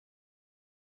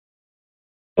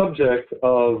subject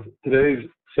of today's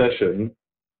session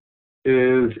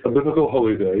is a biblical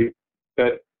holiday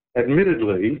that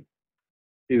admittedly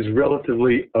is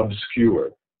relatively obscure.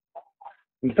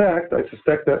 In fact, I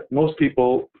suspect that most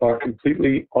people are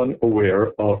completely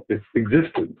unaware of its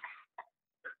existence.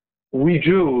 We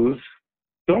Jews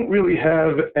don't really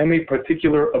have any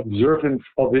particular observance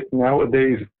of it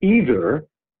nowadays either,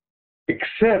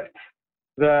 except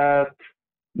that,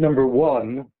 number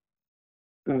one,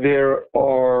 there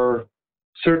are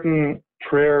certain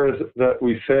prayers that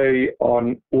we say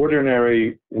on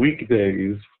ordinary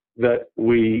weekdays that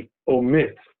we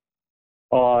omit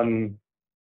on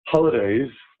holidays,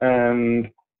 and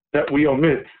that we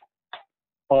omit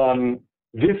on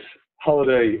this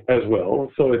holiday as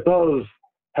well. So it does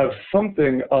have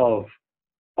something of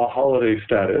a holiday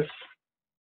status.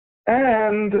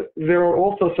 And there are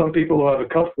also some people who have a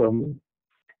custom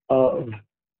of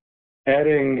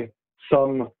adding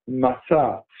some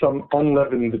matzah, some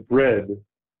unleavened bread,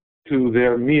 to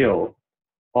their meal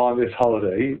on this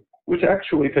holiday, which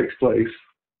actually takes place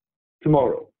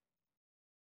tomorrow,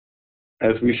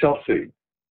 as we shall see,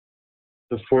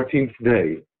 the 14th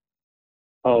day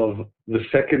of the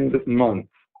second month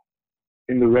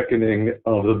in the reckoning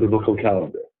of the biblical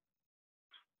calendar.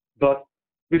 But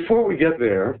before we get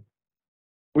there,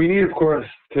 we need, of course,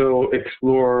 to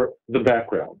explore the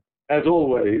background. As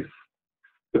always,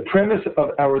 the premise of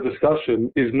our discussion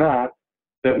is not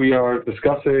that we are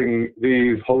discussing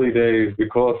these holy days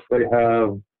because they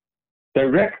have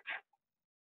direct,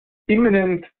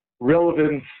 imminent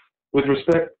relevance with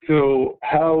respect to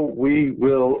how we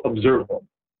will observe them,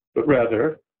 but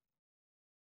rather,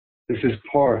 this is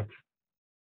part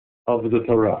of the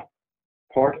Torah,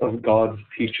 part of God's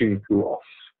teaching to us.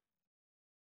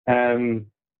 And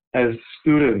as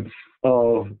students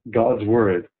of God's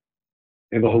Word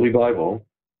in the Holy Bible,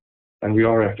 and we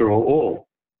are, after all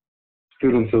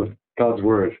students of God's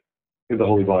Word in the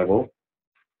Holy Bible,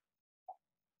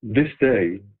 this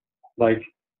day, like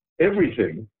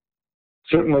everything,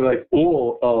 certainly like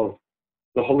all of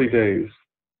the holy days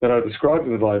that are described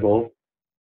in the Bible,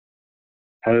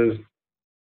 has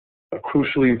a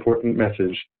crucially important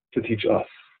message to teach us,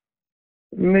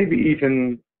 maybe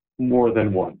even more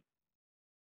than one.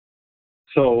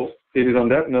 So it is on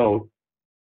that note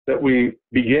that we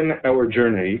begin our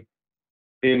journey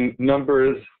in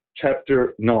Numbers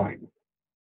chapter 9.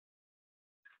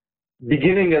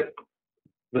 Beginning at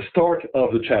the start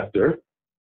of the chapter,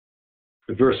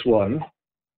 verse 1,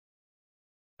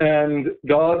 and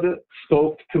God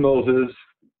spoke to Moses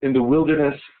in the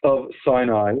wilderness of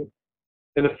Sinai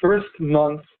in the first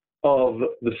month of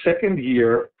the second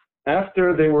year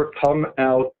after they were come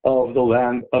out of the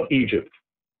land of Egypt,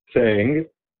 saying,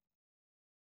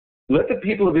 let the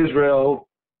people of Israel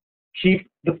keep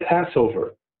the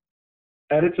Passover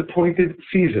at its appointed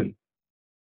season.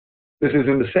 This is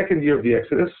in the second year of the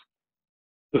Exodus,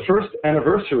 the first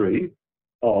anniversary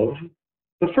of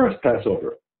the first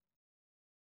Passover.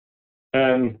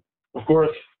 And, of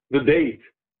course, the date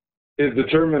is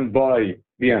determined by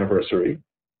the anniversary.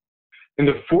 In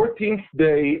the 14th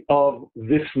day of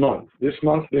this month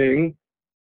being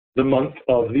the month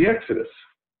of the Exodus,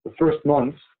 the first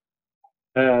month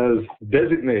as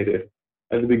designated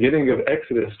at the beginning of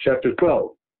Exodus chapter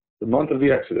 12, the month of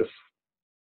the Exodus,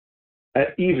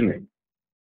 at evening,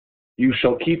 you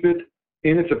shall keep it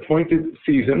in its appointed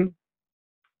season,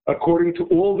 according to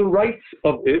all the rites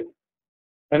of it,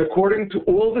 and according to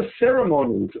all the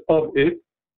ceremonies of it,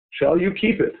 shall you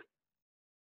keep it.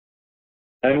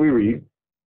 And we read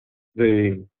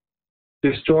the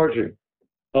discharging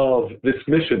of this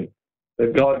mission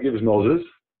that God gives Moses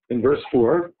in verse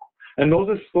 4. And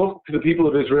Moses spoke to the people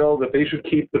of Israel that they should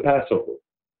keep the Passover.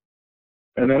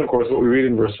 And then, of course, what we read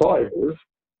in verse 5 is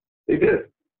they did.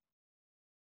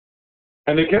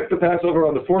 And they kept the Passover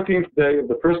on the 14th day of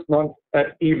the first month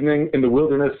at evening in the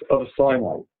wilderness of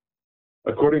Sinai.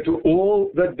 According to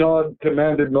all that God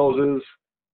commanded Moses,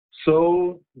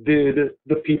 so did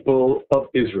the people of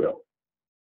Israel.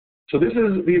 So this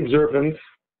is the observance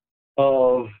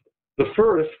of the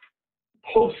first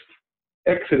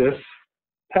post-Exodus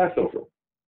Passover.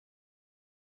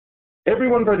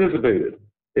 Everyone participated,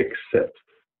 except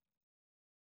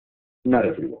not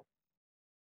everyone.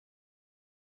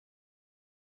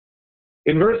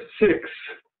 In verse 6,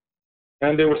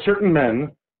 and there were certain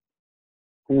men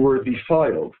who were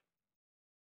defiled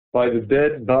by the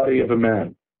dead body of a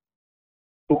man,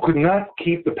 who could not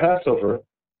keep the Passover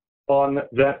on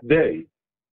that day.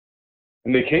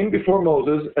 And they came before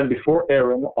Moses and before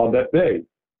Aaron on that day.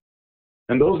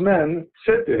 And those men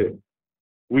said to him,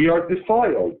 we are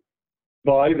defiled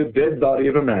by the dead body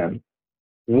of a man,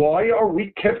 Why are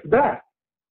we kept back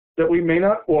that we may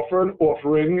not offer an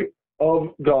offering of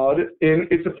God in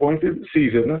its appointed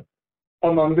season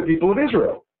among the people of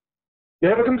Israel? They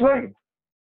have a complaint.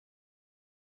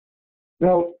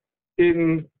 Now,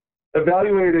 in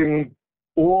evaluating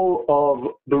all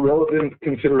of the relevant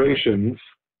considerations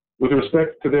with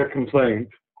respect to their complaint,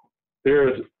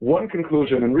 there's one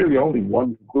conclusion, and really only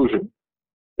one conclusion,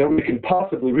 that we can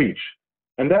possibly reach,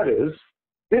 and that is,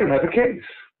 they don't have a case.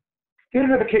 They don't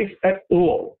have a case at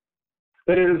all.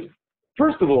 That is,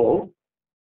 first of all,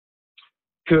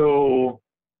 to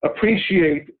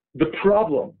appreciate the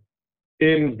problem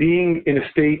in being in a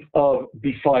state of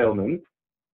defilement,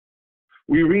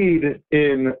 we read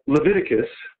in Leviticus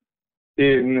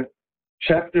in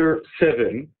chapter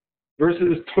 7,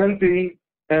 verses 20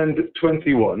 and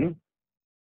 21,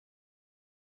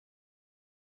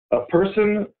 a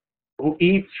person who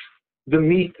eats the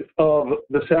meat of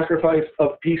the sacrifice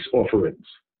of peace offerings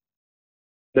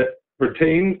that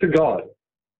pertain to God,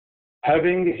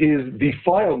 having his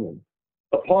defilement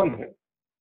upon him,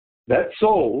 that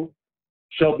soul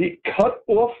shall be cut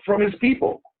off from his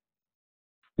people.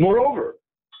 Moreover,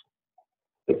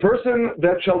 the person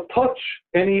that shall touch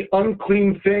any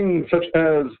unclean thing, such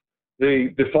as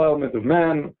the defilement of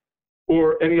man,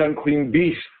 or any unclean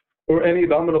beast, or any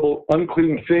abominable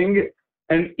unclean thing,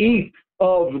 and eat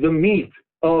of the meat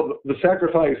of the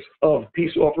sacrifice of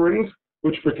peace offerings,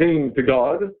 which pertain to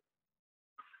God,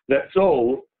 that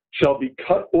soul shall be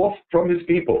cut off from his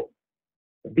people.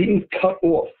 Being cut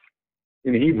off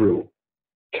in Hebrew,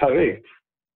 crave,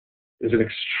 is an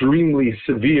extremely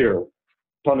severe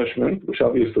punishment, which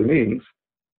obviously means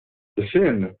the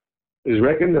sin is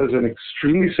reckoned as an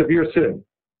extremely severe sin.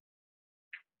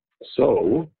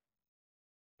 So,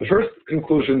 the first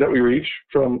conclusion that we reach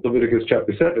from Leviticus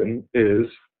chapter 7 is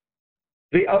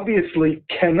they obviously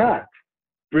cannot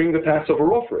bring the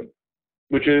Passover offering,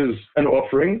 which is an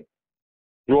offering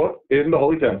brought in the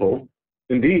Holy Temple.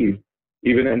 Indeed,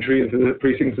 even entry into the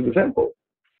precincts of the temple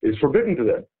is forbidden to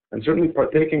them. And certainly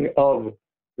partaking of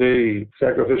the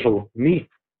sacrificial meat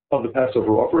of the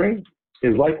Passover offering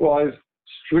is likewise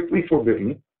strictly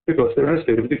forbidden because they're in a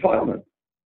state of defilement.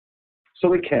 So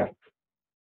they can't.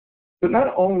 But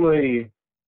not only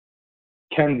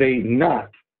can they not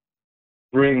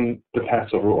bring the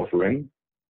Passover offering,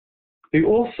 they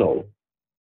also,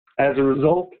 as a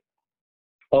result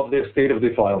of their state of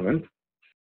defilement,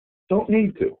 don't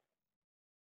need to.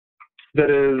 That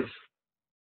is,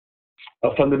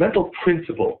 a fundamental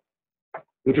principle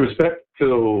with respect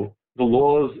to the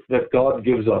laws that God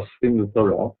gives us in the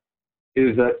Torah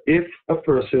is that if a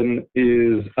person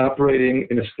is operating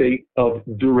in a state of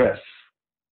duress,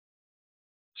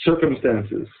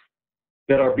 circumstances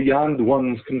that are beyond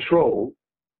one's control,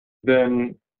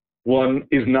 then one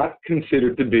is not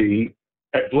considered to be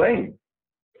at blame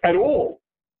at all.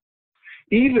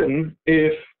 Even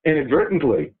if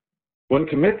inadvertently one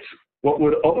commits what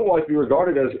would otherwise be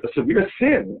regarded as a severe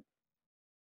sin,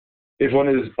 if one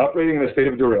is operating in a state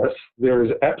of duress, there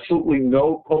is absolutely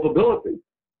no culpability.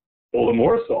 All the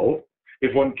more so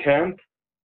if one can't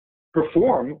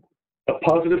perform a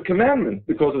positive commandment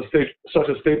because of such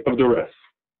a state of duress.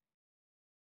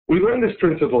 We learn this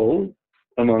principle,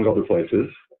 among other places,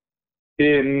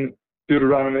 in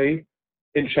Deuteronomy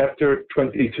in chapter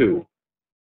 22,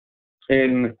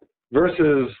 in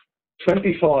verses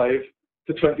 25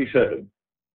 to 27.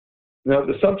 Now,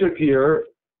 the subject here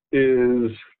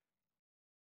is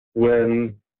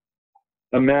when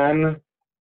a man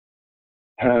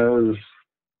has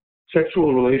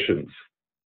sexual relations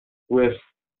with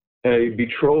a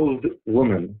betrothed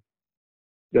woman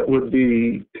that would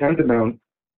be tantamount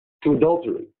to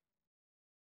adultery.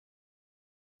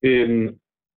 In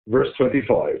verse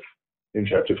 25, in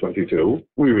chapter 22,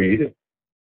 we read,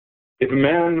 if a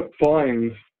man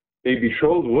finds a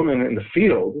betrothed woman in the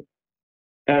field,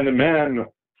 and a man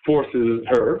forces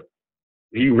her,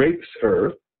 he rapes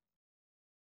her,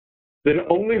 then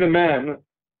only the man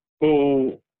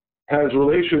who has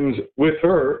relations with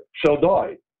her shall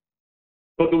die.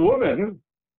 But the woman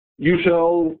you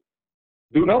shall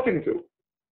do nothing to.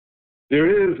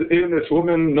 There is in this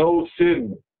woman no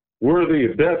sin worthy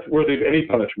of death, worthy of any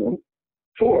punishment.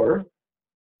 For,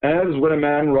 as when a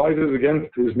man rises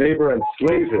against his neighbor and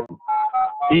slays him,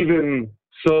 even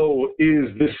so is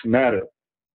this matter.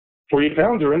 For he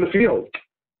found her in the field,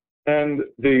 and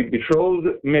the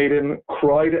betrothed maiden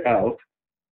cried out,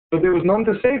 but there was none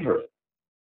to save her.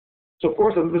 So, of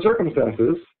course, under the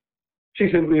circumstances, she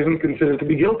simply isn't considered to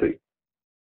be guilty.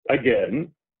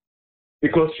 Again,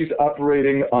 because she's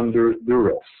operating under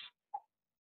duress.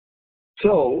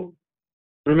 So,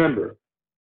 remember,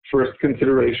 first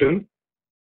consideration,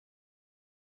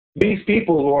 these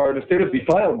people who are in a state of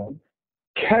defilement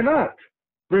cannot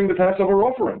bring the Passover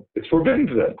offering. It's forbidden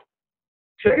to them.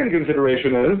 Second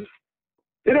consideration is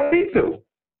they don't need to.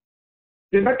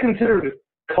 They're not considered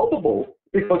culpable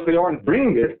because they aren't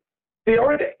bringing it. They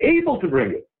aren't able to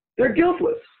bring it. They're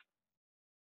guiltless.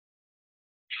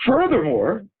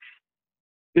 Furthermore,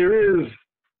 there is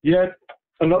yet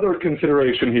another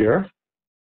consideration here,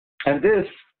 and this,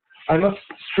 I must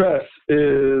stress,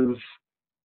 is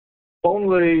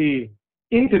only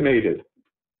intimated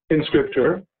in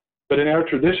Scripture, but in our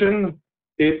tradition,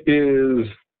 it is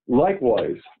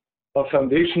likewise a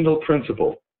foundational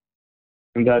principle,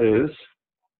 and that is,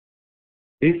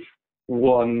 if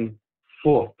one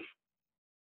thought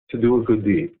to do a good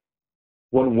deed,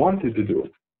 one wanted to do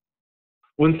it,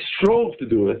 one strove to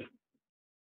do it,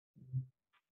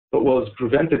 but was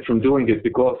prevented from doing it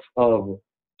because of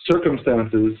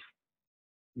circumstances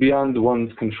beyond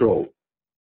one's control,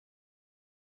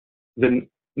 then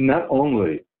not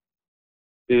only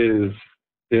is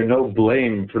there no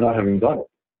blame for not having done it,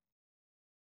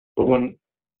 but one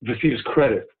receives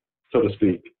credit, so to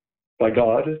speak, by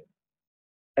God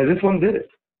as if one did it.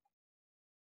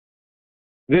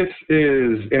 This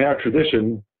is, in our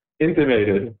tradition,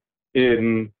 intimated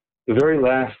in the very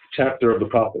last chapter of the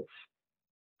prophets.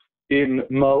 In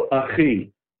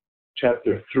Malachi,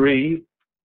 chapter 3,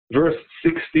 verse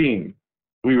 16,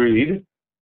 we read,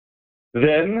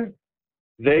 "Then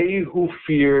they who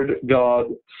feared God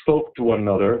spoke to one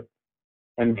another,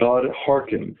 and God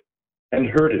hearkened and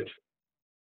heard it.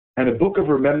 And a book of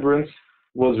remembrance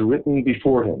was written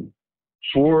before him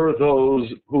for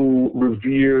those who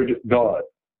revered God."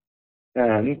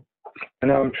 And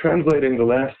now I'm translating the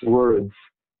last words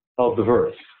of the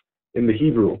verse in the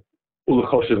Hebrew,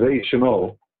 Ulechoshavei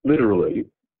Shemo, literally,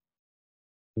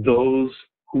 those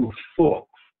who thought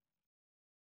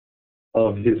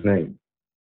of his name.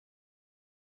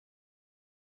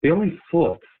 They only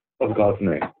thought of God's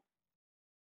name.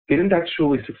 They didn't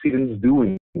actually succeed in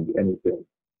doing anything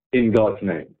in God's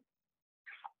name.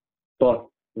 But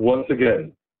once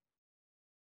again,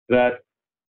 that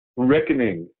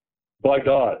reckoning by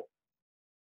God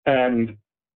and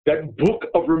that book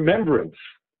of remembrance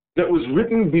that was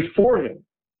written before him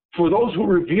for those who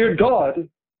revered God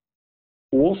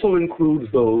also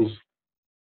includes those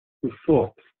who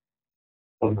thought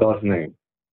of God's name,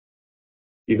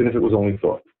 even if it was only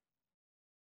thought.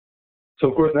 So,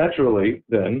 of course, naturally,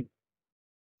 then,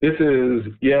 this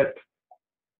is yet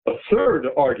a third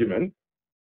argument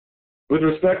with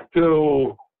respect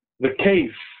to the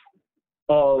case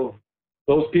of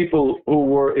those people who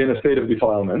were in a state of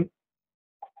defilement.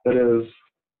 That is,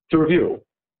 to review,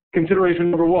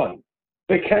 consideration number one,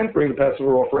 they can't bring the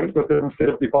Passover offering because they're in a state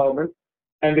of defilement,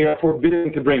 and they are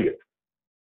forbidden to bring it.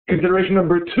 Consideration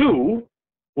number two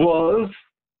was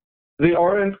they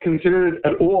aren't considered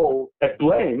at all at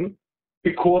blame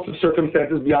because of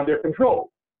circumstances beyond their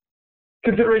control.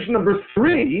 Consideration number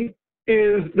three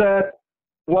is that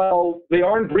while they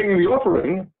aren't bringing the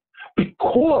offering,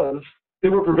 because they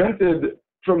were prevented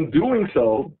from doing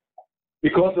so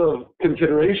because of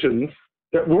considerations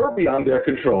that were beyond their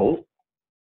control,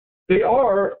 they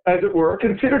are, as it were,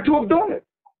 considered to have done it.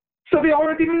 So they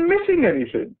aren't even missing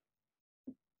anything.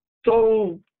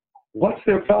 So what's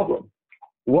their problem?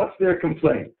 What's their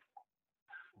complaint?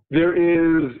 There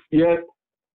is yet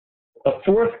a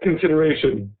fourth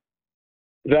consideration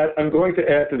that I'm going to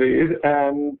add to these,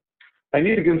 and I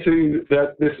need to consider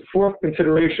that this fourth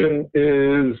consideration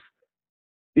is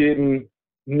in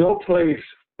no place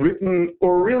written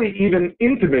or really even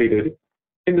intimated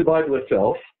in the Bible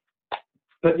itself.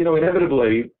 But,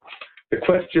 inevitably, the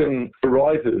question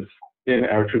arises in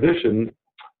our tradition,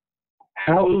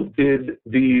 how did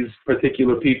these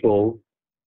particular people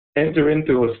enter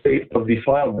into a state of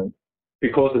defilement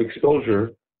because of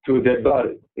exposure to a dead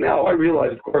body? Now, I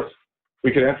realize, of course,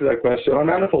 we can answer that question on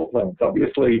manifold plans.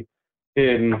 Obviously,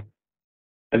 in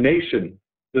a nation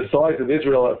the size of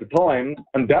Israel at the time,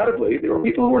 undoubtedly, there were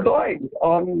people who were dying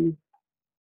on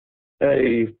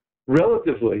a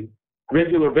relatively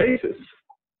regular basis.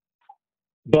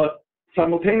 But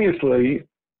simultaneously,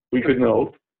 we could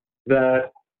note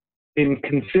that in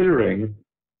considering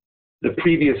the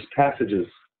previous passages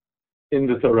in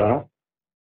the Torah,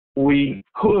 we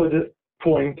could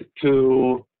point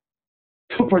to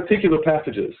two particular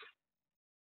passages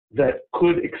that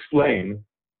could explain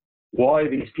why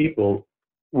these people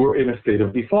were in a state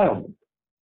of defilement.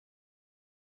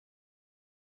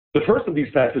 The first of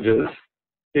these passages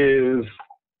is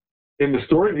in the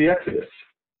story of the Exodus.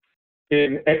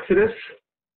 In Exodus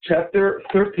chapter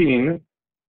 13,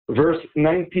 verse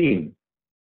 19,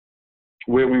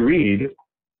 where we read,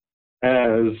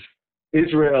 as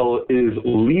Israel is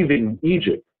leaving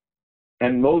Egypt,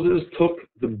 and Moses took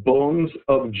the bones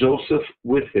of Joseph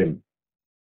with him.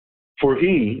 For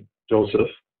he, Joseph,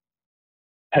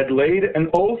 had laid an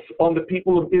oath on the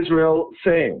people of Israel,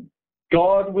 saying,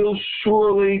 God will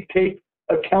surely take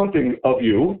accounting of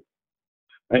you,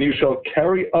 and you shall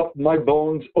carry up my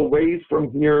bones away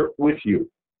from here with you.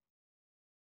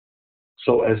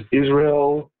 So as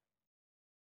Israel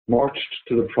marched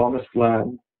to the promised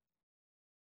land,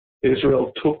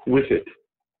 Israel took with it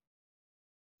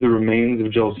the remains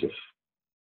of Joseph.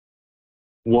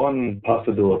 One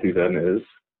possibility then is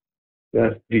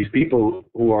that these people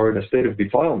who are in a state of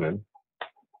defilement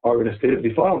are in a state of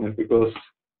defilement because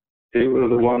they were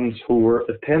the ones who were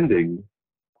attending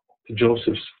to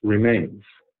Joseph's remains.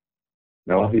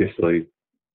 Now, obviously,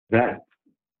 that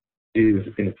is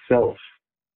in itself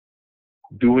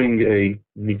doing a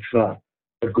mitzvah,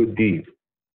 a good deed.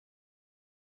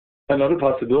 Another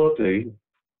possibility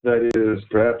that is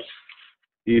perhaps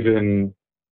even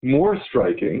more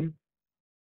striking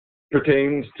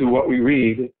pertains to what we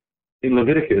read in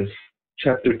Leviticus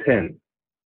chapter 10.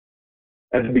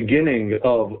 At the beginning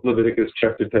of Leviticus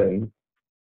chapter 10,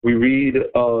 we read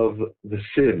of the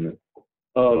sin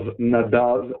of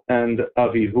Nadav and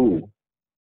Avihu,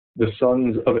 the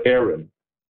sons of Aaron,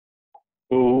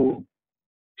 who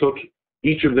took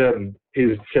each of them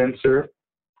his censer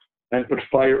and put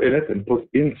fire in it and put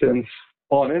incense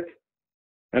on it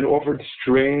and offered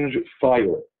strange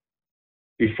fire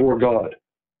before God,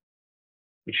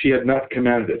 which he had not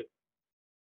commanded.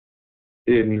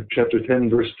 In chapter 10,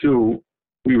 verse 2,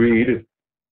 we read,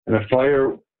 and a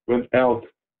fire went out,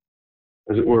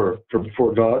 as it were, from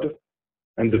before God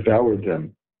and devoured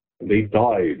them. And they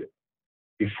died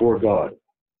before God.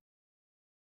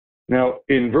 Now,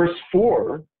 in verse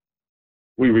 4,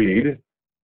 we read,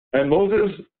 and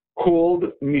Moses called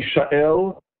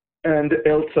Mishael and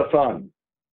Elzaphan,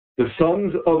 the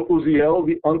sons of Uzziel,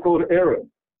 the uncle of Aaron,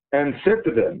 and said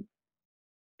to them,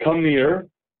 come near,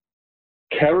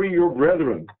 carry your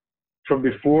brethren from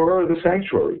before the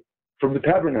sanctuary, from the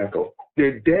tabernacle.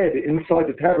 They're dead inside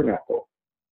the tabernacle,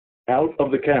 out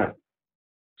of the camp.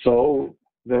 So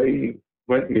they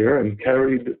went near and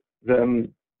carried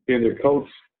them in their coats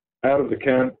out of the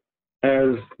camp,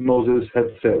 as Moses had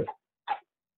said.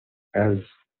 As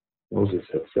Moses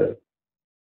had said.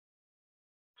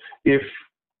 If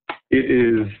it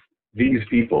is these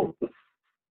people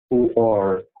who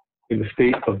are in a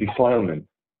state of defilement,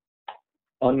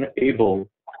 unable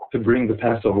to bring the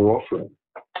Passover offering,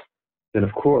 then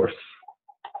of course,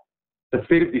 that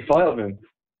state of defilement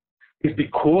is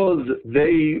because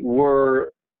they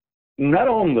were not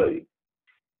only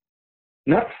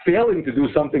not failing to do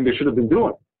something they should have been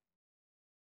doing,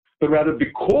 but rather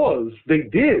because they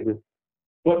did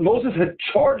what Moses had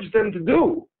charged them to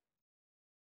do.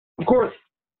 Of course,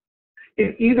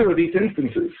 in either of these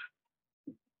instances,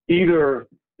 either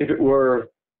if it were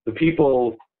the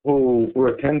people who were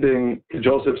attending to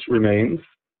Joseph's remains,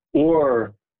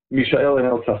 or Mishael and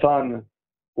Elzaphan,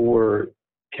 who were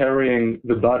carrying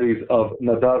the bodies of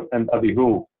Nadav and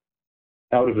Abihu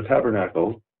out of the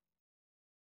tabernacle,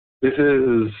 this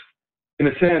is, in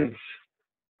a sense,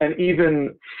 an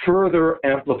even further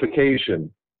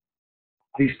amplification.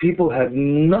 These people had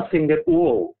nothing at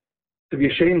all to be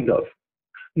ashamed of,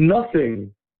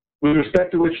 nothing with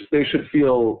respect to which they should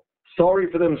feel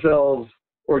sorry for themselves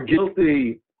or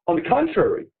guilty. On the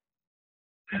contrary,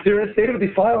 they're in a state of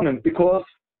defilement because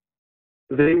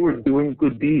they were doing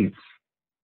good deeds.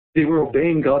 They were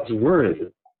obeying God's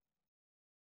word.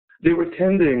 They were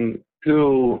tending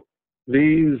to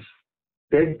these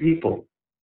dead people.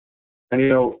 And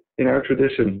in our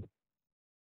tradition,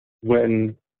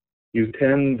 when you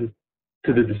tend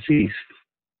to the deceased,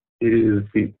 it is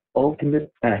the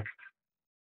ultimate act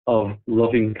of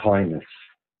loving kindness,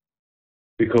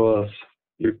 because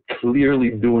you're clearly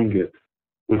doing it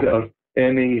without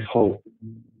any hope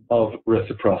of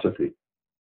reciprocity.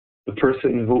 The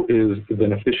person who is the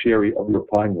beneficiary of your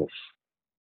kindness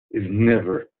is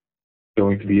never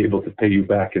going to be able to pay you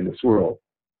back in this world.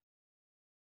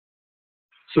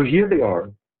 So here they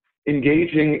are,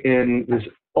 engaging in this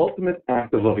ultimate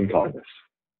act of loving kindness.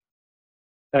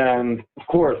 And of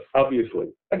course, obviously,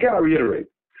 again I reiterate,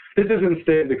 this isn't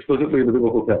stated explicitly in the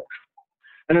biblical text.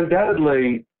 And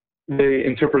undoubtedly, the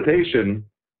interpretation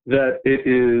that it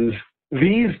is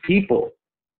these people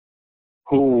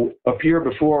who appear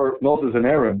before Moses and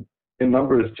Aaron in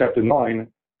Numbers chapter 9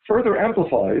 further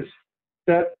amplifies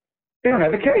that they don't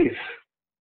have a case.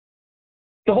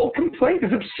 The whole complaint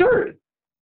is absurd.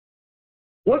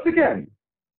 Once again,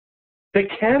 they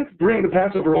can't bring the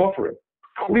Passover offering,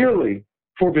 clearly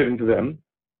forbidden to them,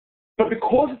 but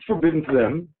because it's forbidden to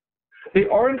them, they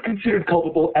aren't considered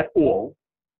culpable at all.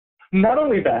 Not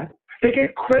only that, they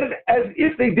get credit as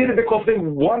if they did it because they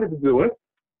wanted to do it.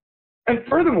 And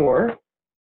furthermore,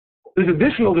 this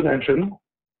additional dimension,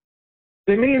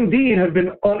 they may indeed have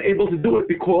been unable to do it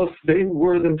because they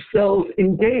were themselves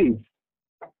engaged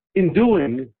in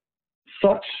doing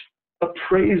such a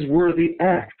praiseworthy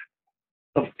act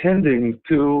of tending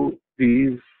to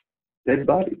these dead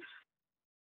bodies.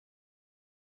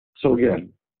 So again,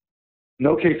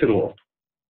 no case at all.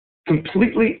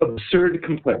 Completely absurd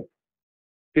complaint.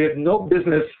 They had no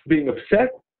business being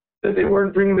upset that they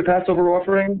weren't bringing the Passover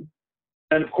offering.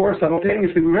 And of course,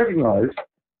 simultaneously, we recognize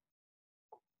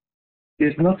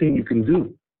there's nothing you can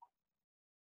do.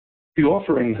 The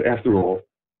offerings, after all,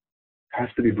 has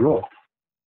to be brought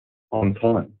on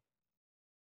time.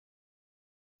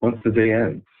 Once the day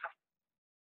ends,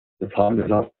 the time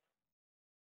is up.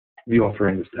 The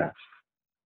offering is passed.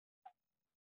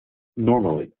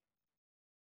 Normally,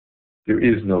 there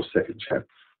is no second chance.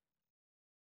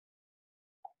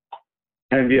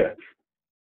 And yet,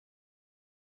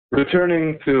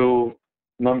 returning to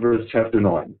Numbers chapter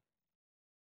 9,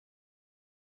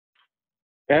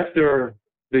 after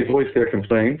they voiced their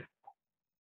complaint,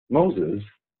 Moses,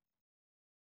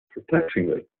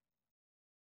 perplexingly,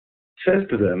 says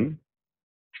to them,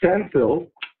 stand still,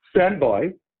 stand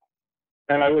by,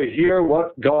 and I will hear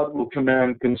what God will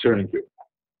command concerning you.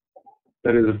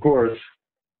 That is, of course,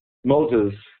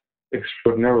 Moses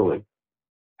extraordinarily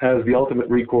has the ultimate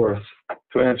recourse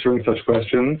to answering such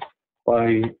questions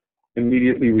by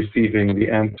immediately receiving the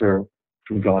answer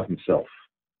from God himself.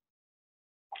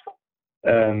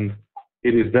 And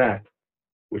it is that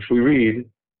which we read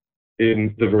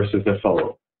in the verses that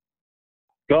follow.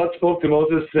 God spoke to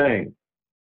Moses, saying,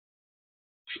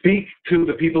 speak to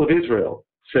the people of Israel,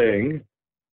 saying,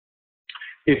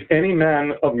 if any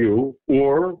man of you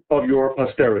or of your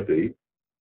posterity,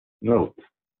 note,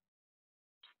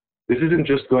 this isn't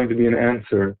just going to be an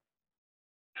answer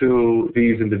to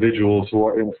these individuals who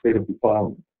are in a state of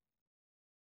defilement.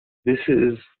 This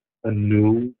is a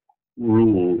new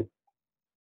rule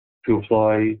to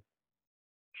apply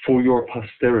for your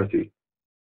posterity,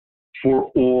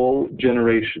 for all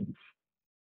generations.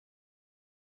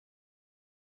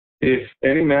 If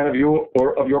any man of you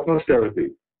or of your posterity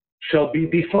shall be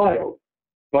defiled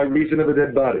by reason of a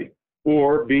dead body,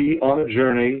 or be on a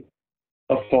journey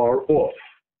afar off,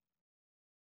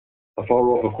 of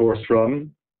course,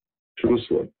 from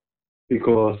Jerusalem,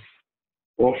 because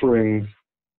offerings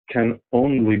can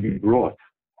only be brought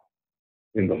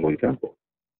in the Holy Temple.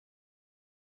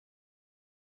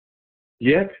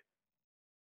 Yet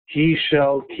he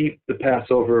shall keep the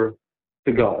Passover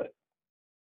to God.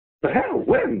 But how?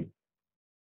 When?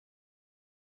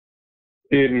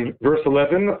 In verse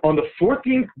 11, on the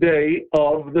 14th day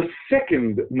of the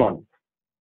second month,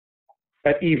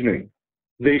 at evening,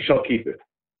 they shall keep it,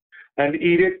 and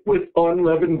eat it with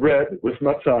unleavened bread, with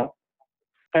matzah,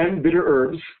 and bitter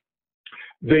herbs.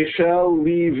 They shall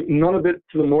leave none of it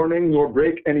to the morning, nor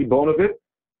break any bone of it.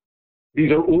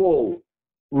 These are all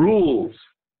rules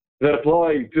that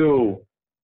apply to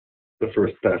the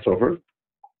first Passover,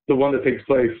 the one that takes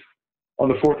place on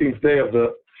the 14th day of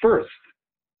the first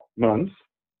month.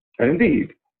 And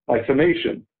indeed, by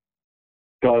summation,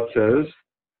 God says,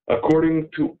 according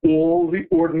to all the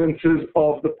ordinances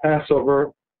of the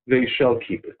Passover, they shall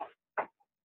keep it.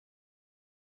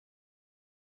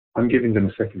 I'm giving them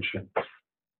a second chance.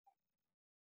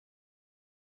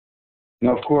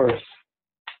 Now, of course,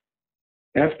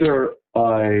 after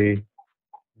I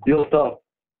built up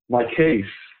my case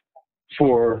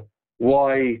for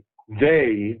why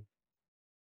they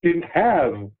didn't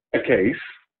have a case,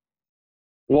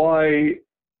 why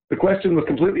the question was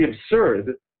completely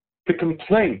absurd, the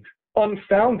complaint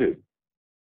unfounded,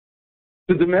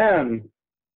 the demand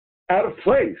out of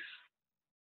place.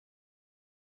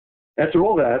 After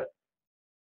all that,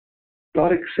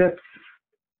 God accepts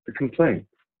the complaint.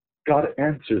 God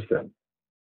answers them.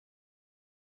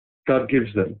 God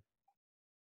gives them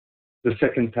the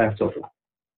second Passover.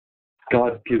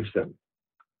 God gives them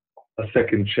a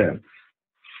second chance.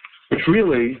 Which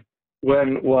really,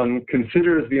 when one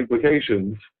considers the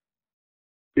implications,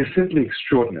 is simply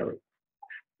extraordinary.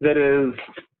 That is,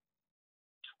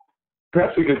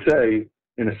 perhaps we could say,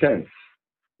 in a sense,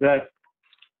 that,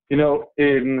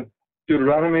 in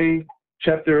Deuteronomy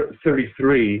chapter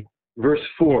 33, verse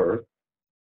 4,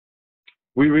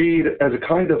 we read as a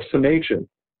kind of summation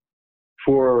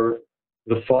for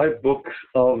the 5 books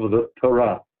of the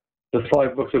Torah, the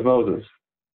 5 books of Moses.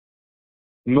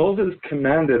 Moses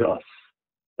commanded us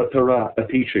a Torah, a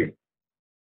teaching,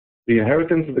 the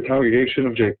inheritance of the congregation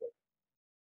of Jacob.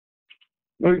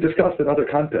 Now, we've discussed in other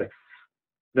contexts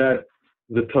that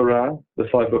the Torah, the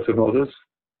 5 books of Moses,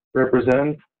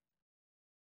 represent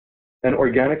an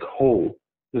organic whole,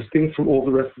 distinct from all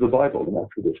the rest of the Bible in our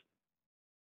tradition.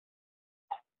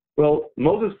 Well,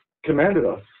 Moses commanded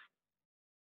us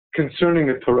concerning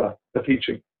the Torah, the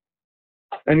teaching.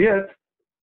 And yet,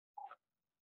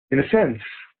 in a sense,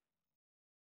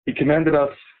 he commanded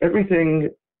us everything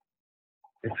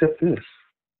except this.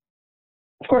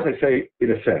 Of course, I say in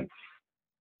a sense,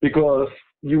 because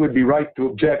you would be right to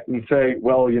object and say,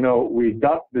 well, we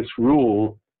got this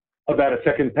rule about a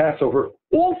second Passover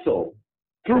also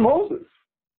through Moses.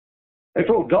 And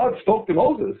so God spoke to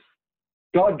Moses.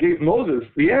 God gave Moses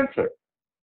the answer.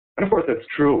 And of course, that's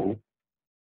true.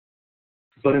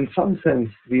 But in some sense,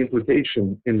 the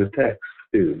implication in the text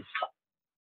is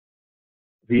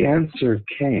the answer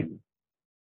came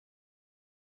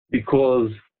because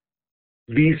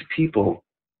these people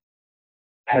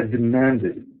had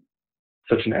demanded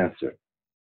such an answer.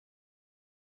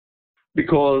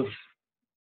 Because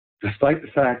despite the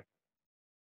fact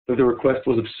that the request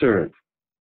was absurd,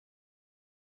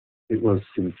 it was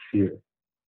sincere.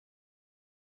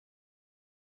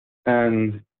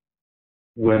 And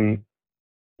when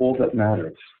all that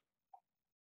matters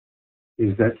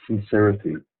is that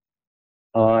sincerity,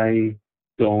 I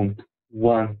don't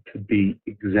want to be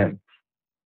exempt.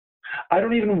 I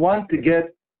don't even want to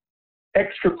get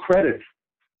extra credit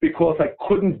because I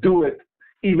couldn't do it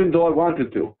even though I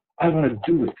wanted to. I want to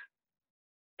do it.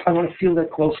 I want to feel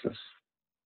that closeness.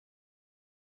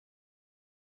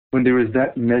 When there is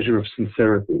that measure of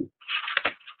sincerity,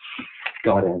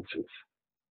 God answers.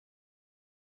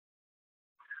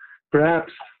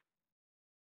 Perhaps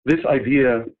this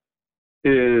idea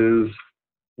is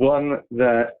one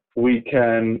that we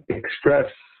can express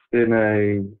in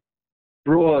a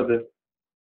broad,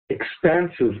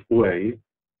 expansive way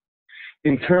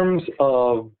in terms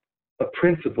of a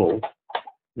principle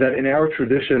that in our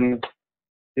tradition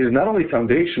is not only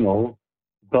foundational,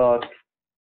 but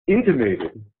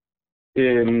intimated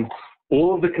in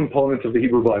all of the components of the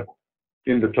Hebrew Bible,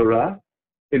 in the Torah,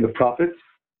 in the prophets,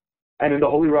 and in the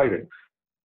holy writings.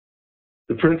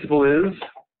 The principle is,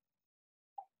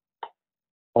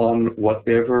 on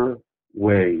whatever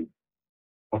way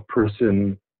a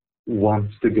person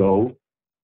wants to go,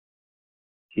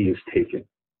 he is taken.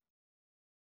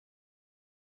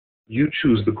 You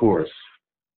choose the course.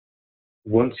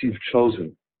 Once you've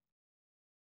chosen,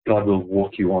 God will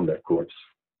walk you on that course.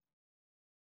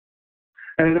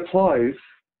 And it applies,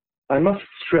 I must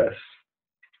stress,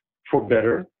 for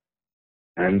better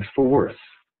and for worse.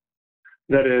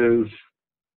 That is,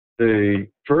 the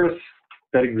verse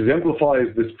that exemplifies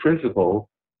this principle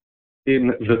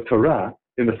in the Torah,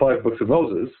 in the 5 books of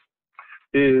Moses,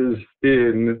 is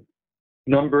in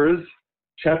Numbers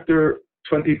chapter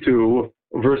 22,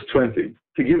 verse 20.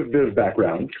 To give a bit of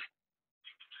background,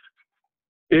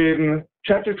 in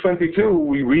chapter 22,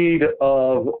 we read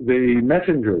of the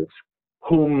messengers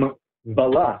whom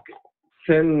Balak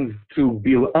sends to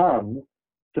Bilam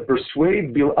to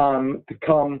persuade Bilam to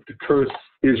come to curse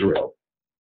Israel.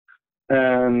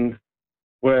 And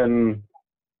when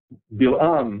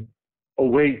Bilam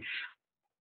awaits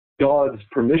God's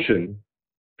permission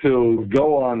to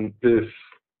go on this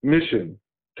mission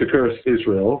to curse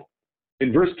Israel,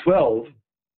 in verse 12,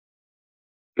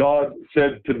 God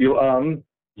said to Bilam,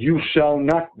 you shall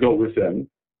not go with them.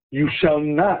 You shall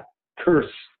not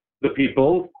curse the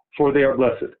people, for they are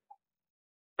blessed.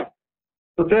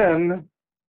 But then,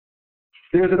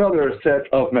 there's another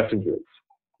set of messengers,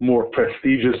 more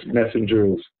prestigious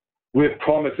messengers with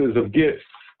promises of gifts.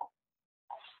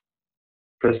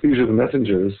 Prestigious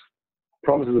messengers,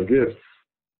 promises of gifts.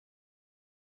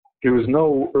 There is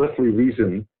no earthly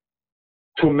reason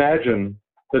to imagine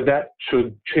that that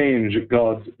should change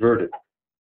God's verdict.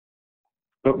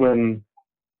 But when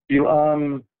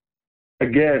Bilam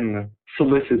again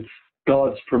solicits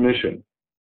God's permission,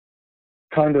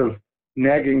 kind of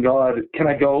nagging God, can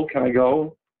I go? Can I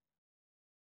go?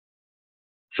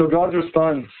 So God's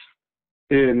response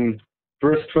in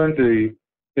verse 20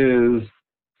 is,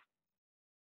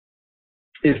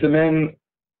 if the men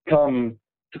come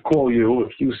to call you,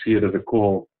 if you see it as a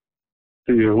call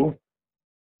to you,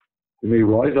 you may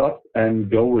rise up and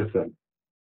go with them.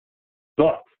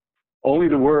 But only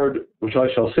the word which I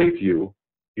shall say to you,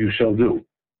 you shall do.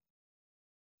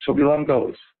 So Bilam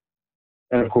goes.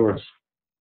 And of course,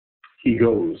 he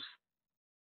goes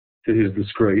to his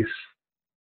disgrace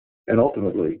and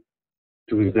ultimately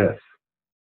to his death.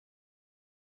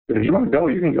 But if you want to go,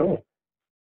 you can go.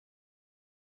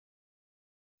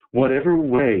 Whatever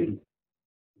way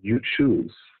you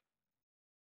choose,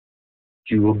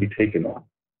 you will be taken on.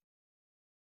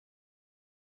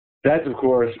 That's, of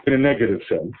course, in a negative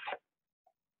sense.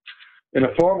 In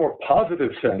a far more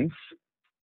positive sense,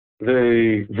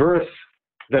 the verse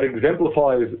that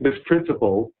exemplifies this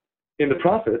principle in the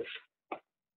prophets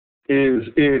is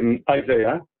in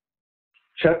Isaiah,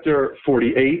 chapter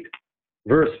 48,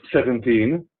 verse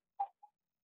 17.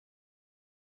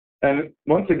 And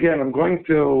once again, I'm going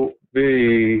to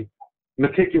be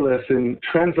meticulous in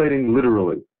translating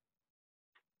literally.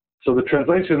 So the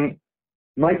translation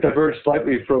might diverge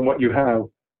slightly from what you have,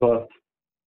 but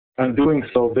I'm doing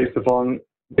so based upon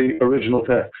the original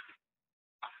text.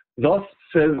 Thus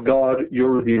says God,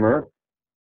 your Redeemer,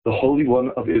 the Holy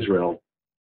One of Israel.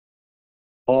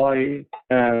 I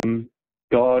am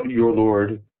God, your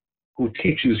Lord, who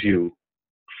teaches you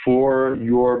for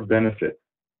your benefit,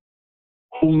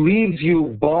 who leads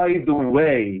you by the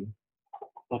way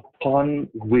upon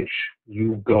which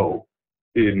you go.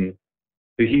 In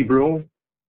the Hebrew,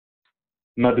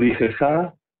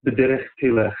 Madrichecha b'derech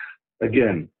telech,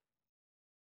 again,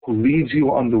 who leads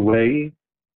you on the way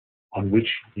on which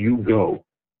you go.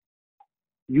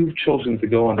 You've chosen to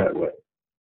go on that way.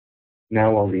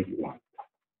 Now I'll lead you on.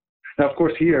 Now, of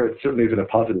course, here it certainly is in a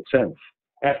positive sense.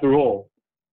 After all,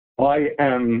 I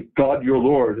am God your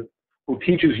Lord, who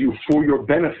teaches you for your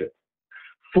benefit.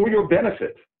 For your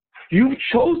benefit. You've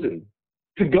chosen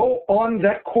to go on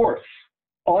that course,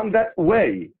 on that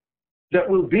way that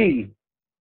will be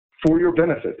for your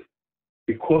benefit.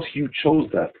 Because you chose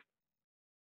that,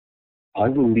 I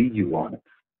will lead you on it.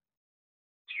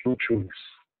 It's your choice.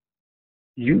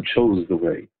 You chose the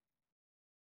way.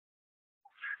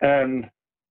 And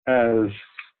as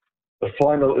a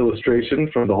final illustration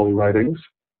from the Holy Writings,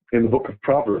 in the book of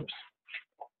Proverbs,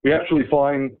 we actually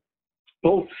find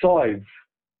both sides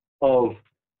of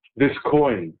this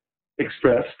coin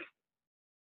expressed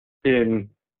in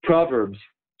Proverbs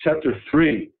chapter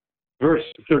 3, verse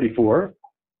 34.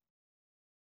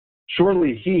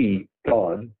 Surely he,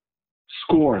 God,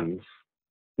 scorns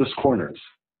the scorners,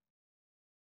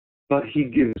 but he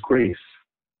gives grace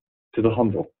to the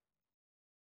humble.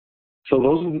 So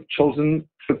those who have chosen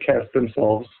to cast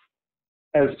themselves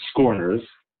as scorners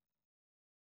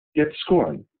get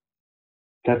scorned.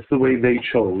 That's the way they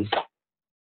chose.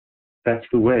 That's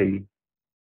the way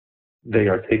they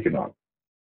are taken on.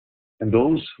 And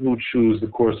those who choose the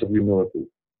course of humility,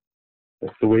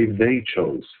 that's the way they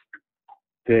chose.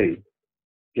 They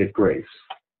get grace.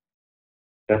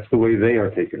 That's the way they are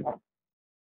taken on.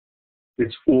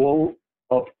 It's all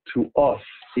up to us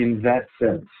in that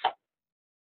sense.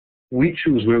 We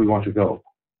choose where we want to go.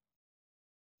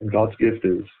 And God's gift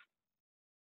is,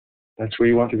 that's where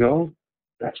you want to go,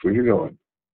 that's where you're going.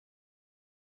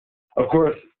 Of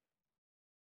course,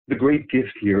 the great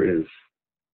gift here is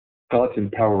God's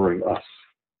empowering us.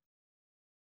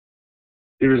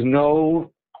 There is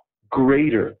no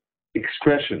greater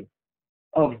expression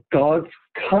of God's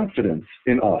confidence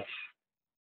in us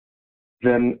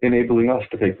than enabling us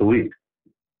to take the lead.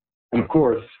 And of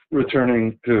course,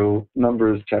 returning to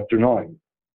Numbers chapter 9,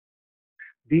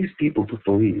 these people took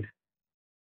the lead.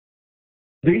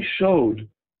 They showed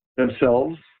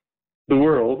themselves, the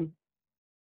world,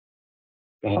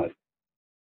 God,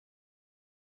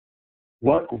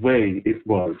 what way it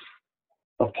was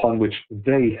upon which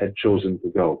they had chosen to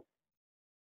go.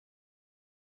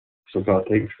 So God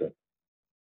takes them.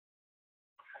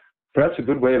 Perhaps a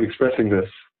good way of expressing this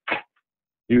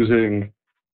using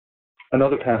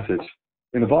another passage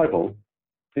in the Bible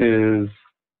is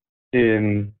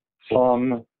in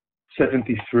Psalm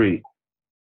 73.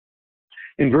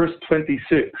 In verse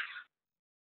 26,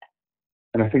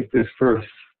 and I think this verse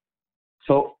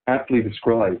so aptly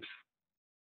describes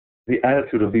the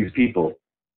attitude of these people.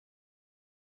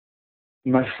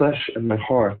 My flesh and my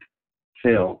heart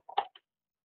fail,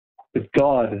 but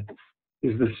God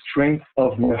is the strength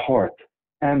of my heart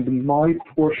and my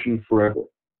portion forever.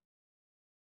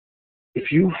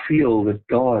 If you feel that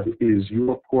God is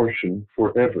your portion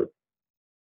forever,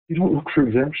 you don't look for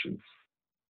exemptions.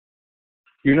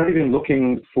 You're not even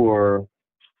looking for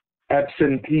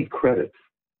absentee credit.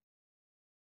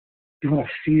 You want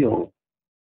to feel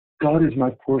God is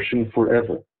my portion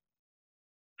forever.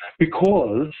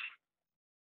 Because,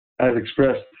 as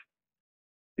expressed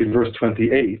in verse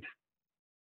 28,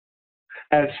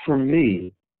 as for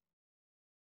me,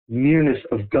 nearness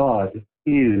of God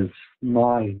is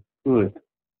my good.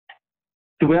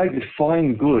 The way I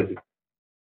define good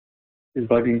is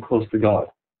by being close to God.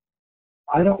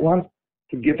 I don't want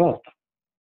to give up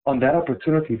on that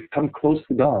opportunity to come close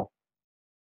to God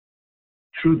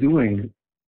through doing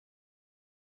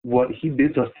what He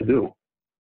bids us to do.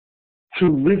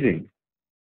 through living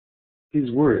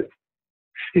His word.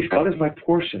 If God is my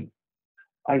portion,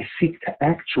 I seek to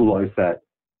actualize that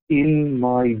in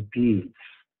my deeds.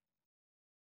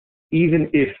 Even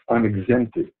if I'm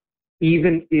exempted,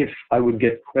 even if I would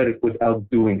get credit without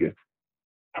doing it,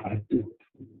 I do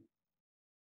it.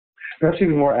 Perhaps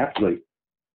even more aptly,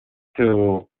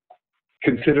 to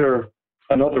consider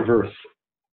another verse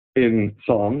in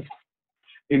Psalms,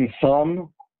 in Psalm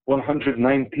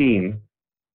 119,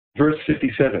 verse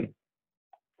 57.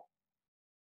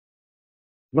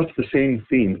 Much the same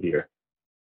theme here.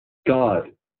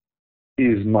 God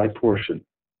is my portion.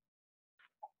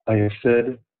 I have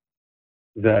said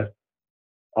that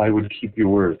I would keep your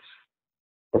words.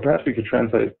 Or perhaps we could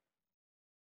translate,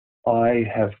 I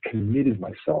have committed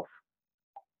myself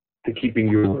to keeping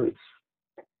your words.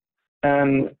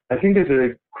 And I think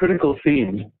there's a critical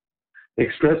theme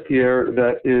expressed here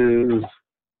that is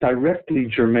directly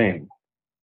germane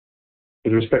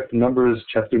with respect to Numbers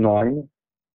chapter 9,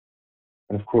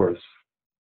 and of course,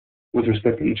 with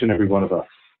respect to each and every one of us.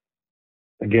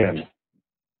 Again,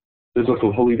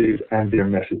 biblical holy days and their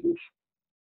messages.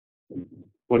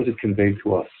 What does it convey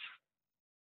to us?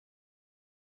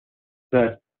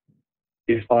 That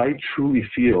if I truly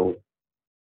feel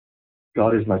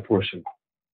God is my portion,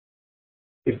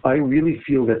 if I really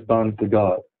feel that bond to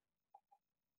God,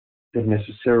 then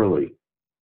necessarily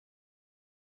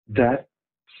that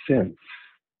sense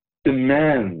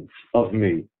demands of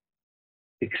me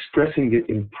expressing it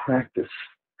in practice.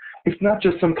 It's not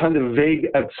just some kind of vague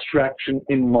abstraction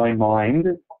in my mind.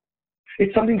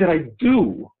 It's something that I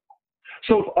do.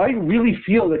 So if I really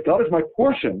feel that God is my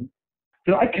portion,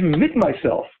 then I commit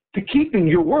myself to keeping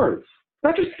your words.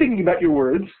 Not just thinking about your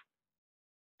words.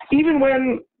 Even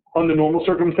when, under normal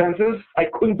circumstances, I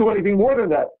couldn't do anything more than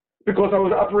that because I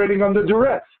was operating under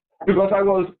duress, because I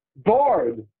was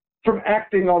barred from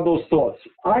acting on those thoughts.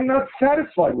 I'm not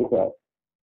satisfied with that.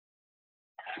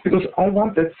 Because I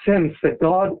want that sense that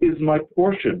God is my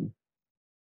portion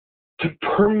to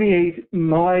permeate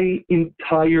my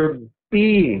entire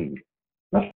being.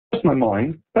 Not just my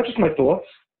mind, not just my thoughts,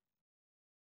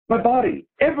 my body,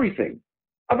 everything.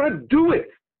 I want to do it.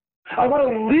 I want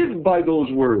to live by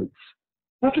those words,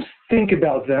 not just think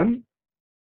about them.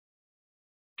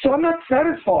 So I'm not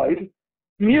satisfied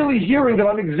merely hearing that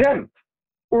I'm exempt,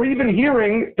 or even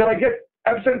hearing that I get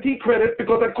absentee credit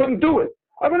because I couldn't do it.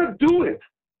 I want to do it.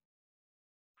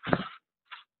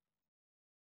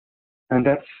 And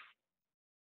that's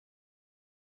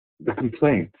the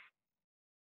complaint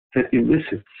that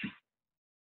elicits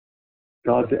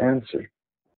God's answer.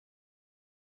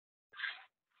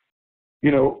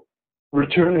 You know,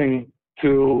 returning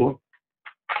to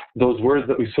those words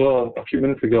that we saw a few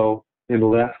minutes ago in the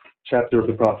last chapter of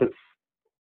the prophets,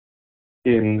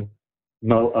 in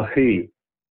Malachi,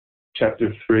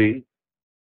 chapter 3,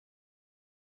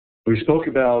 we spoke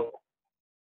about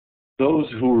those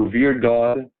who revered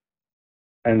God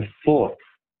and thought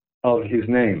of His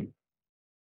name.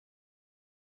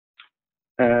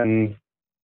 And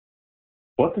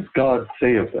what does God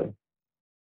say of them?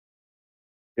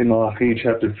 In Malachi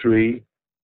chapter 3,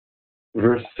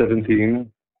 verse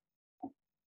 17,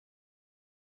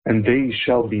 and they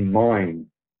shall be mine,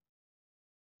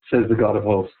 says the God of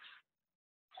hosts,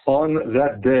 on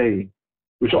that day,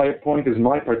 which I appoint as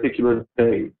my particular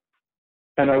day,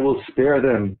 and I will spare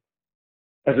them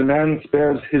as a man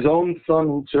spares his own son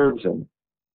who serves him.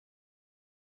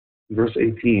 Verse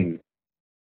 18,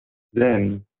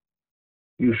 then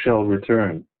you shall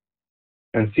return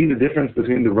and see the difference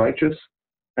between the righteous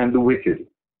and the wicked,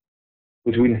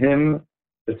 between him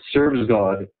that serves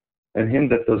God and him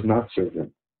that does not serve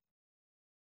him.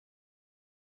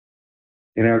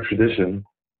 In our tradition,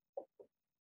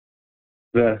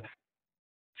 that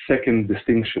second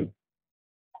distinction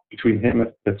between him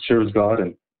that serves God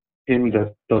and him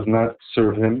that does not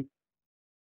serve him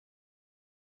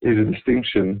is a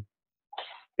distinction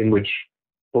in which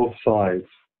both sides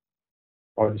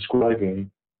are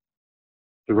describing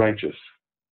the righteous.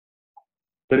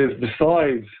 That is,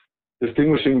 besides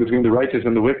distinguishing between the righteous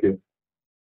and the wicked,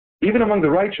 even among the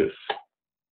righteous,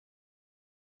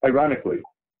 ironically,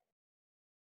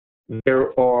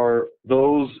 there are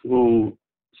those who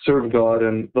serve God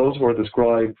and those who are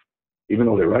described, even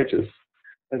though they're righteous,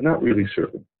 as not really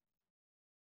serving.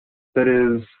 That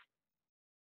is,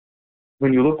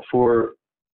 when you look for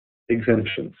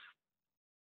exemptions,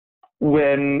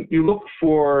 when you look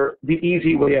for the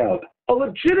easy way out, a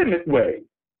legitimate way,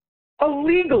 a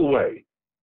legal way,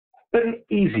 but an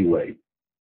easy way,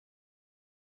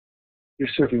 you're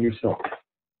serving yourself.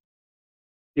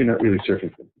 You're not really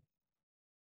serving them.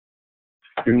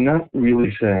 You're not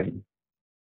really saying,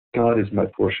 God is my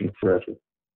portion forever.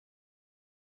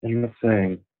 And I'm not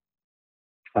saying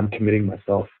I'm committing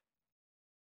myself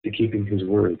to keeping his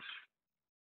words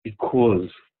because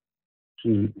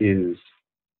he is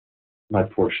my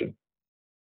portion.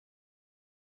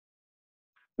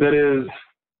 That is,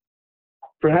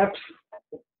 perhaps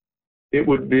it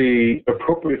would be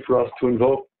appropriate for us to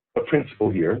invoke a principle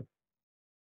here.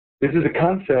 This is a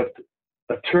concept,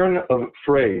 a turn of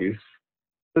phrase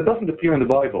that doesn't appear in the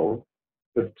Bible,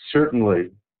 but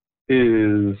certainly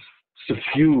is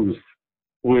suffused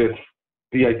with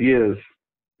the ideas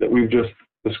that we've just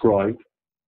described.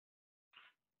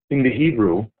 In the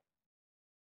Hebrew,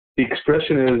 the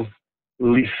expression is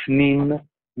lifnim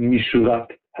mishurat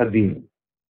hadin.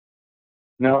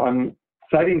 Now, I'm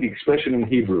citing the expression in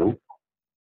Hebrew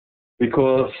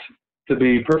because, to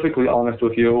be perfectly honest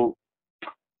with you,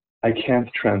 I can't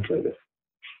translate it.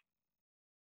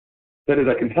 That is,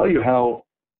 I can tell you how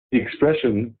the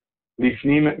expression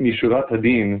lifnim mishurat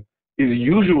hadin is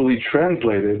usually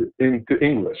translated into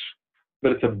English,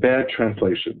 but it's a bad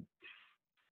translation.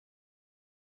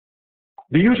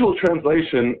 The usual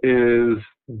translation is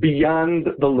beyond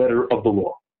the letter of the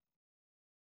law.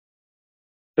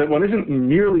 That one isn't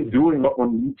merely doing what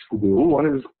one needs to do,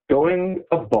 one is going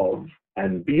above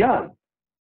and beyond.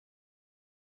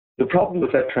 The problem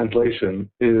with that translation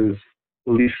is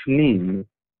lifnim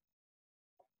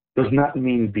does not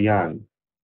mean beyond.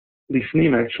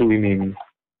 Lifnim actually means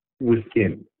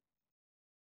within.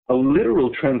 A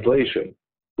literal translation,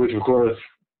 which of course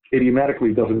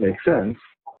idiomatically doesn't make sense,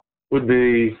 would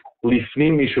be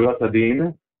lifnim mishurat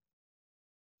hadin,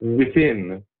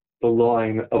 within the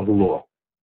line of the law,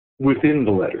 within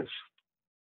the letters.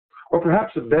 Or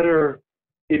perhaps a better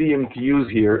idiom to use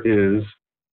here is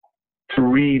to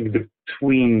read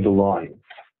between the lines.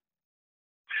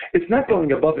 It's not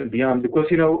going above and beyond because,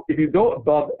 if you go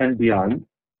above and beyond,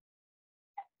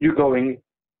 you're going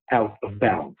out of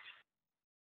bounds.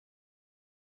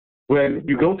 When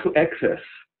you go to excess,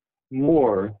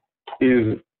 more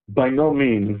is by no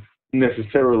means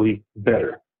necessarily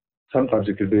better. Sometimes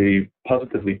it could be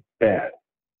positively bad.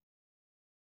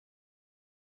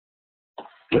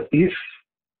 But if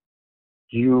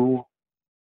you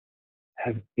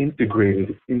have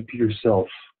integrated into yourself,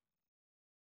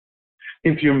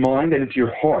 into your mind and into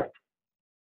your heart,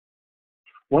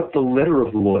 what the letter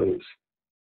of the law is,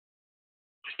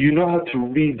 you know how to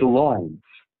read the lines.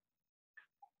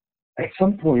 At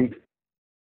some point,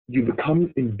 you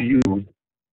become imbued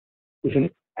with an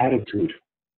attitude,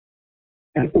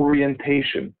 an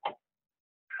orientation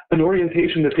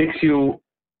that takes you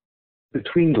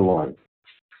between the lines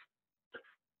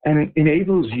and it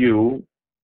enables you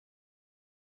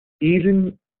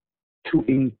even to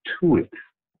intuit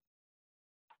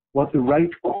what the right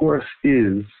course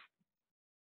is,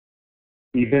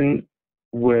 even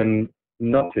when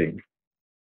nothing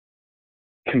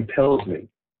compels me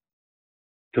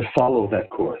to follow that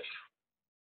course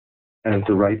as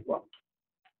the right one.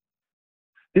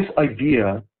 This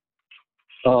idea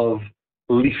of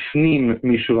lifnim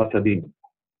mishurat hadin,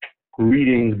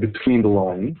 reading between the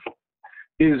lines,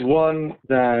 is one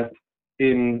that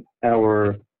in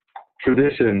our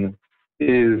tradition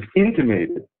is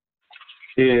intimated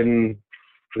in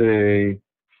the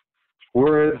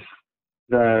words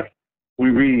that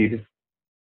we read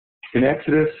in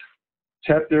Exodus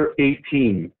chapter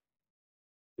 18,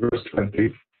 verse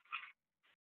 20.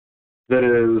 That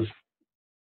is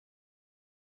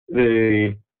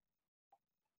the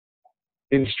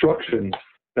instructions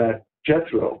that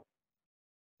Jethro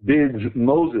bids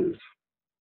Moses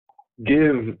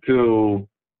give to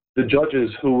the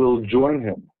judges who will join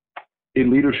him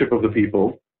in leadership of the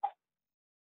people.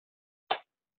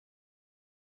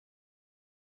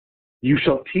 You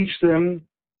shall teach them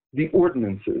the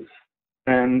ordinances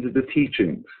and the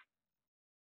teachings,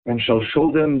 and shall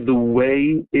show them the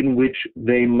way in which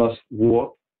they must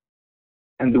walk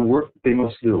and the work they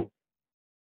must do.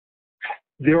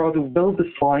 There are the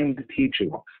well-defined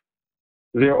teachings.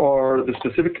 There are the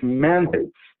specific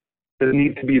mandates that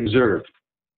need to be observed.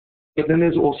 But then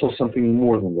there's also something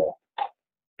more than that.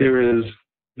 There is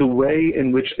the way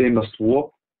in which they must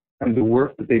walk and the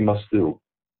work that they must do.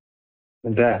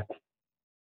 And that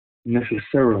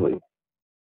necessarily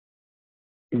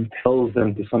impels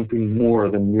them to something more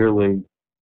than merely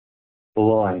the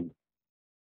line,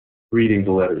 reading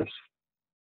the letters.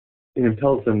 It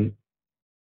impels them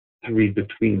to read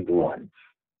between the lines.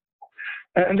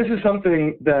 And this is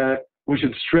something that we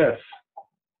should stress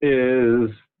is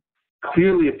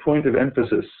clearly a point of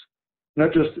emphasis,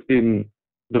 not just in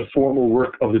the formal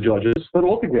work of the judges, but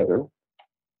altogether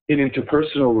in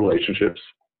interpersonal relationships.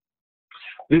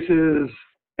 This is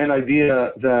an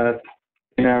idea that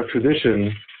in our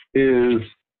tradition is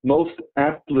most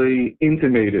aptly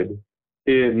intimated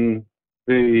in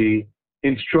the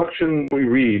instruction we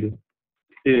read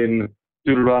in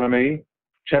Deuteronomy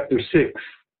chapter 6,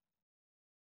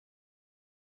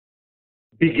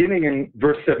 beginning in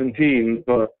verse 17,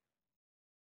 but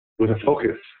with a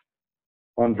focus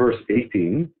on verse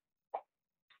 18.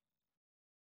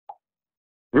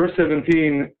 Verse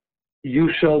 17,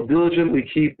 you shall diligently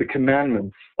keep the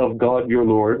commandments of God your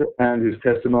Lord and his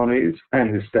testimonies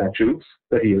and his statutes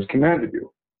that he has commanded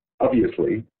you.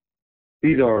 Obviously,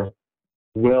 these are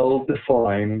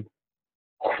well-defined,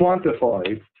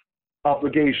 quantified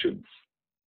obligations.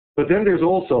 But then there's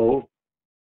also,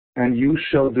 and you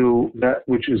shall do that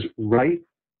which is right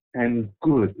and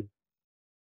good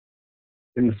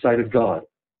in the sight of God,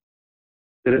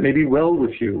 that it may be well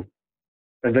with you,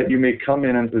 and that you may come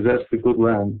in and possess the good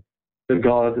land that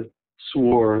God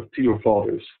swore to your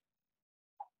fathers.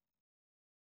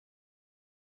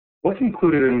 What's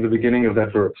included in the beginning of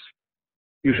that verse?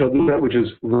 You shall do that which is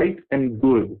right and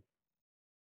good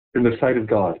in the sight of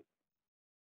God.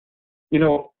 You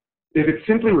know, if it's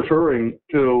simply referring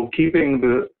to keeping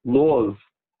the laws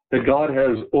that God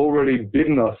has already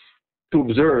bidden us to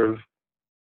observe,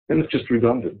 then it's just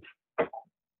redundant. It's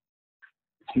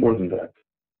more than that.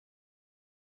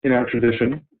 In our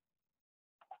tradition,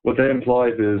 what that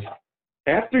implies is,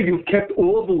 after you've kept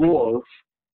all the laws,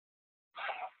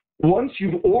 once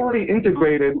you've already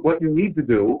integrated what you need to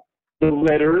do, the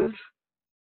letters,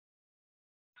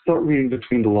 start reading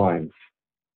between the lines.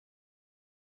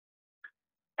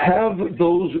 Have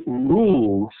those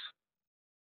rules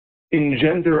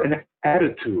engender an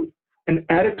attitude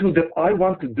that I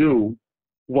want to do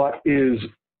what is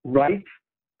right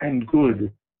and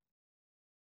good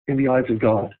in the eyes of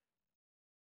God.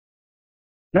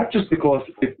 Not just because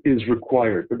it is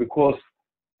required, but because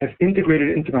I've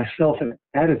integrated into myself an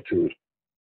attitude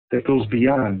that goes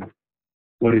beyond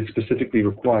what is specifically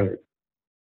required.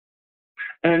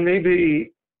 And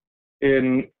maybe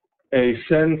in a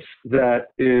sense that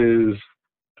is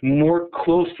more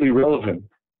closely relevant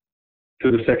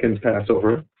to the second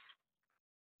Passover.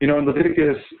 You know, in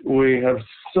Leviticus, we have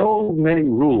so many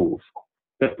rules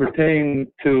that pertain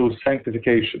to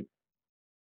sanctification.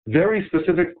 Very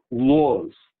specific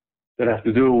laws that have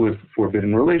to do with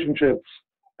forbidden relationships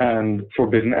and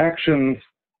forbidden actions.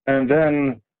 And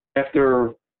then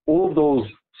after all of those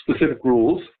specific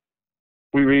rules,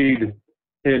 we read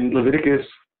in Leviticus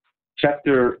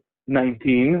chapter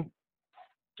 19,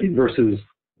 in verses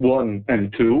 1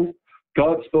 and 2,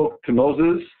 God spoke to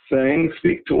Moses, saying,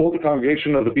 speak to all the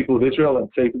congregation of the people of Israel and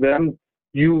say to them,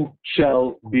 you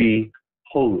shall be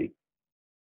holy.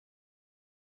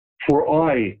 For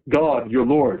I, God, your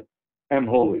Lord, am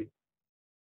holy.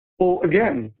 Well,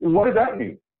 again, what does that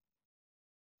mean?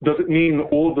 Does it mean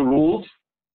all the rules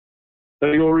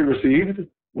that he already received?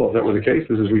 Well, if that were the case,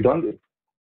 this is redundant.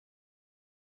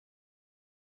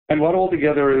 And what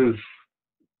altogether is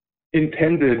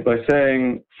intended by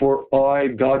saying, for I,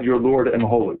 God, your Lord, am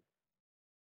holy?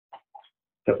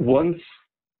 That once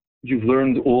you've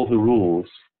learned all the rules,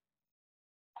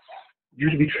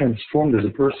 you're to be transformed as a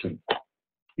person.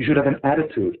 You should have an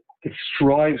attitude that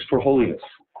strives for holiness,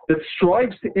 that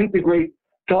strives to integrate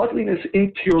godliness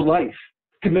into your life,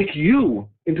 to make you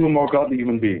into a more godly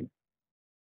human being.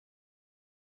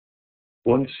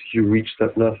 Once you reach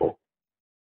that level,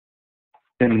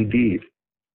 then indeed,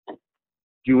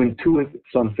 you intuit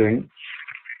something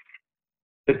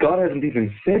that God hasn't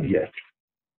even said yet,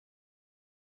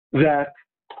 that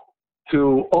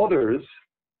to others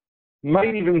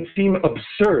might even seem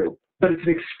absurd, but it's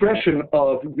an expression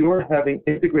of your having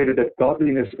integrated that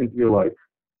godliness into your life.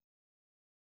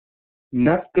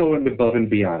 Not going above and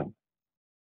beyond,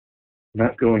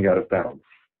 not going out of bounds.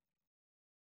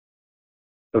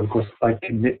 But of course, I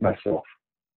commit myself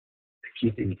to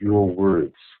keeping your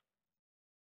words.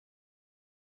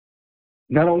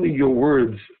 Not only your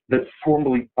words that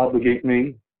formally obligate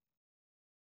me,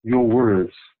 your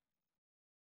words,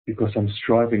 because I'm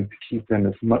striving to keep them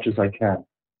as much as I can,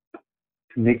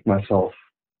 to make myself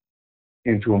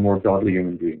into a more godly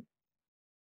human being.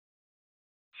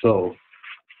 So,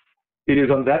 it is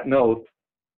on that note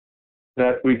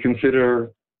that we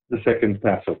consider the second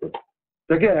Passover.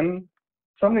 Again,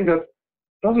 something that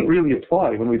doesn't really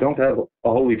apply when we don't have a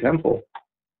holy temple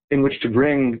in which to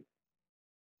bring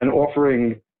an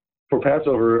offering for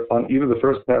Passover on either the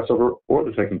first Passover or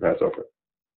the second Passover.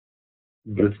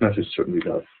 But its message certainly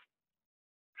does.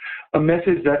 A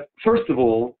message that, first of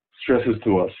all, stresses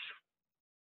to us,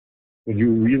 when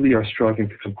you really are striving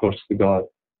to come close to God,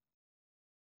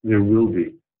 there will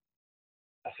be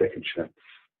a second chance.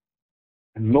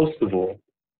 And most of all,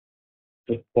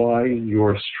 that by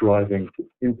your striving to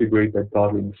integrate that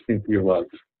godliness into your life,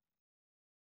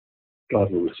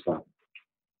 God will respond.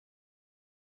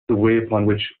 The way upon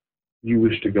which you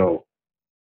wish to go,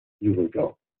 you will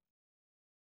go.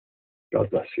 God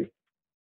bless you.